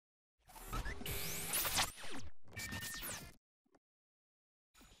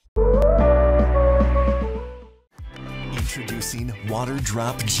Introducing Water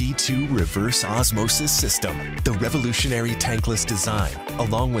Drop G2 Reverse Osmosis System. The revolutionary tankless design,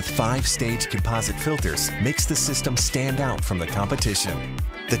 along with 5-stage composite filters, makes the system stand out from the competition.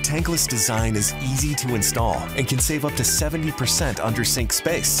 The tankless design is easy to install and can save up to 70% under sink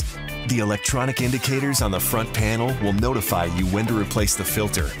space. The electronic indicators on the front panel will notify you when to replace the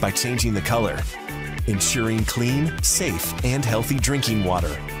filter by changing the color, ensuring clean, safe, and healthy drinking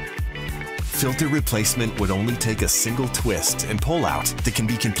water. Filter replacement would only take a single twist and pull-out that can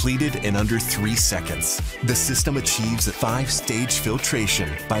be completed in under 3 seconds. The system achieves a 5-stage filtration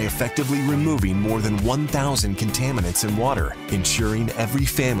by effectively removing more than 1,000 contaminants in water, ensuring every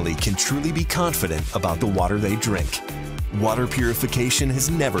family can truly be confident about the water they drink. Water purification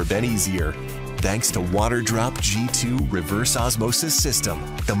has never been easier. Thanks to Water Drop G2 Reverse Osmosis System,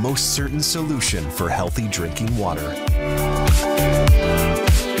 the most certain solution for healthy drinking water.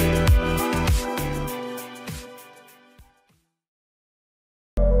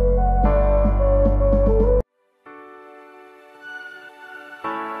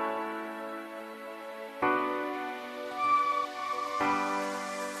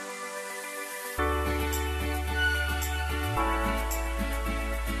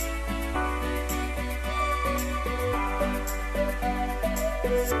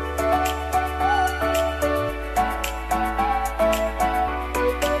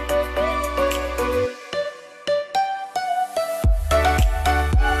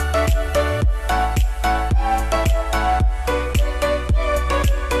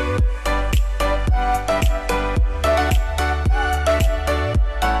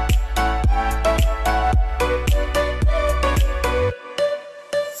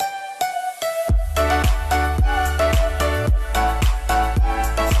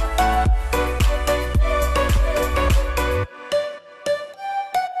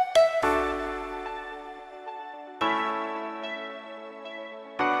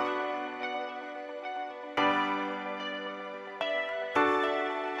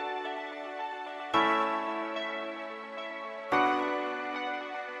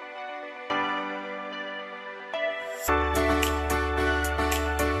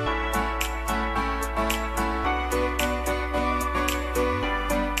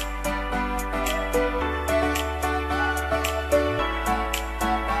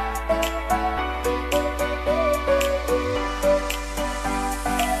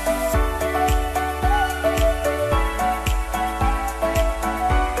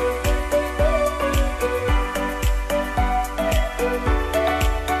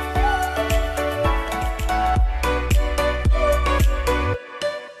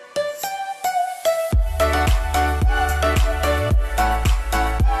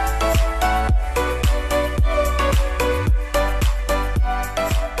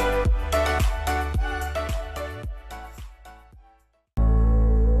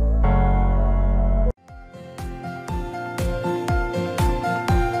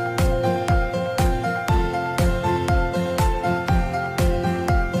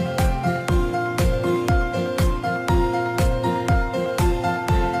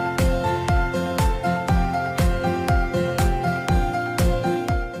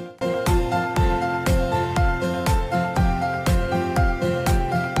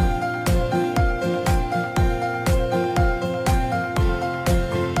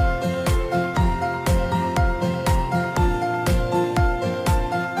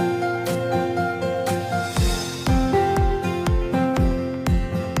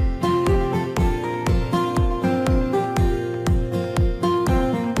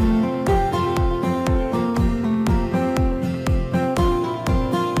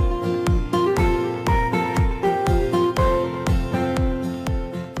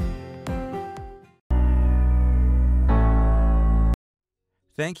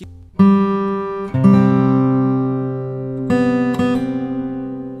 Thank you.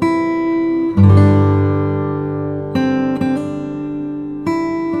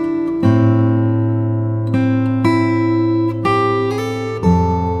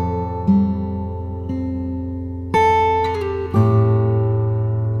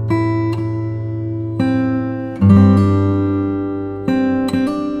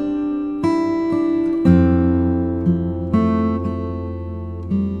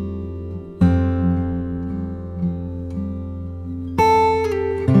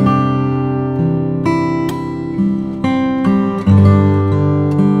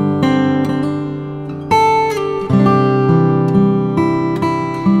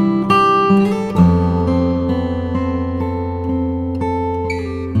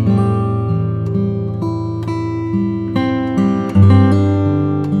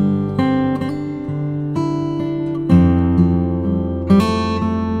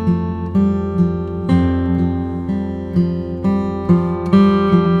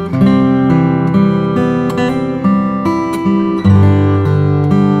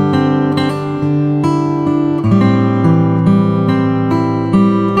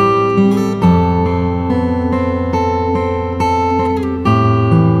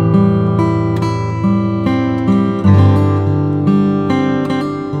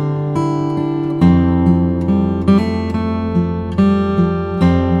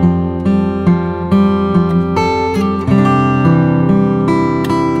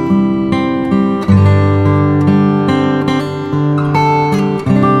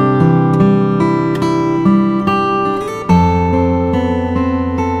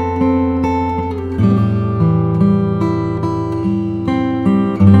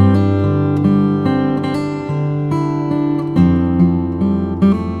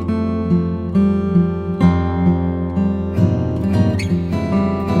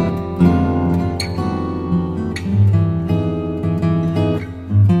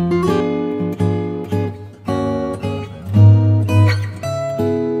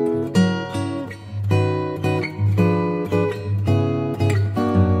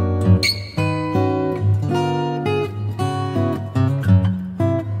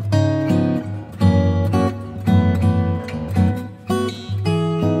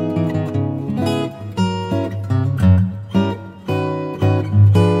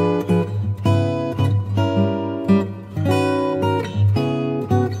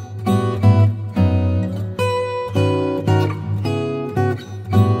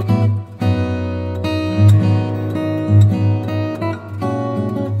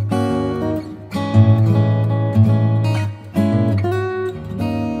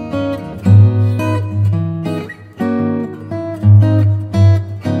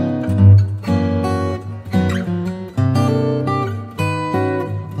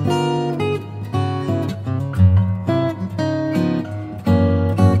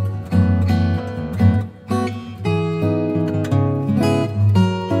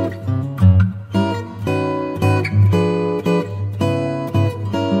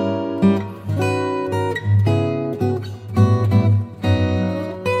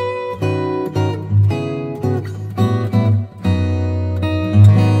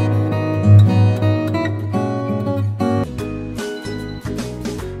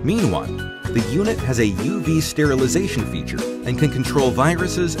 has a UV sterilization feature and can control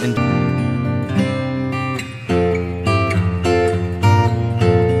viruses and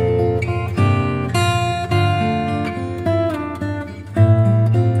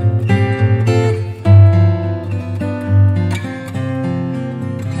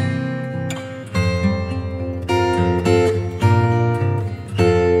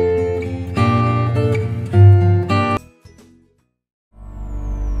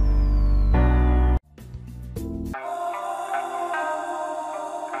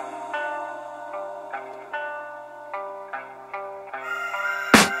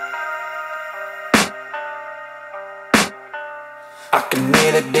I can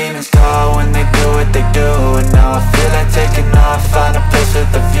hear the demons call when they do what they do. And now I feel like taking off, find a place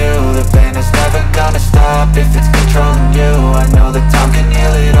with a view. The pain is never gonna stop if it's controlling you. I know that time can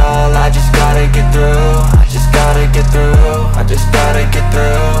heal it all, I just gotta get through. I just gotta get through, I just gotta get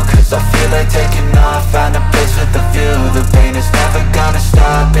through. Cause I feel like taking off, find a place with a view. The pain is never gonna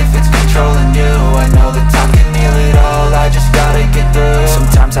stop if it's controlling you. I know that time can heal it all, I just gotta get through.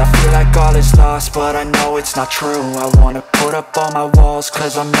 Sometimes I feel like all is lost, but I know it's not true. I wanna put up all my walls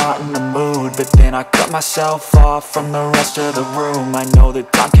cause I'm not in the mood, but then I cut myself off from the rest of the room. I know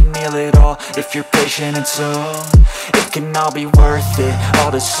that time can heal it all if you're patient and soon it can all be worth it,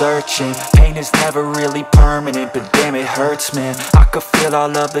 all the searching. Pain is never really permanent, but damn it hurts, man. I could feel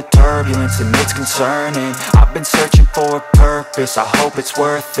all of the turbulence and it's concerning. I've been searching for a purpose, I hope it's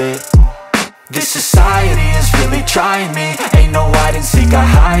worth it. This society is really trying me. Ain't no hide and seek, I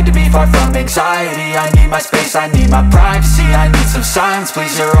hide to be far from anxiety. I need my space, I need my privacy. I need some silence,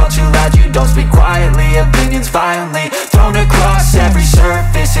 please, you're all too loud. You don't speak quietly, opinions violently thrown across every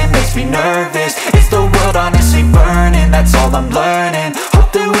surface. It makes me nervous, is the world honestly burning? That's all I'm learning.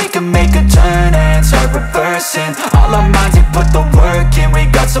 Hope that we can make a turn and start reversing all our minds and put the work in. We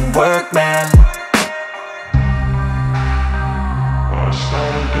got some work, man. I just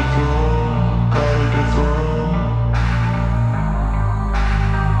gotta get through.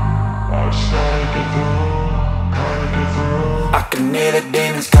 I can hear the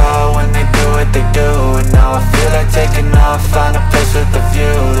demons call when they do what they do. And now I feel like taking off, find a place with a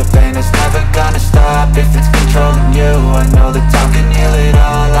view. The pain is never gonna stop if it's controlling you. I know that time can heal it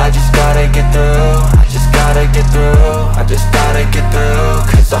all, I just gotta get through. I just gotta get through, I just gotta get through.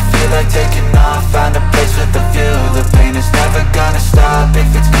 Cause I feel like taking off, find a place with a view. The pain is never gonna stop if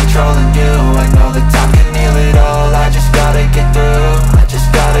it's controlling you. I know that time can heal it all, I just gotta get through. I just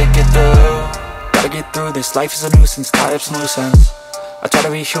gotta get through. Gotta get through this, life is a nuisance, tie up some loose ends. I try to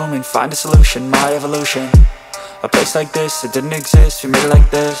be human, find a solution, my evolution. A place like this, it didn't exist, we made it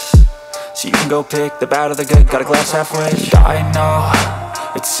like this. So you can go pick the bad or the good, got a glass half wish. I know,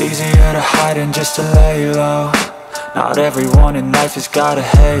 it's easier to hide than just to lay low. Not everyone in life has got a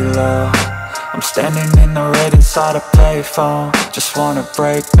halo. I'm standing in the red inside a payphone, just wanna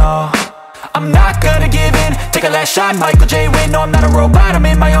break, no. I'm not gonna give in, take a last shot, Michael J. Win. No, I'm not a robot, I'm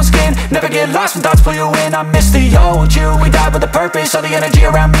in my own skin. Never get lost when thoughts pull you in. I miss the old you, we died with a purpose. All the energy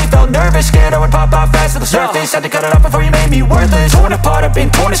around me felt nervous, scared I would pop out fast to the surface. Had to cut it off before you made me worthless. Torn apart, I've been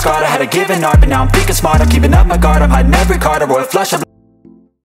torn and scarred, I had a given art, but now I'm thinking smart. I'm keeping up my guard, I'm hiding every card. I roll a flush,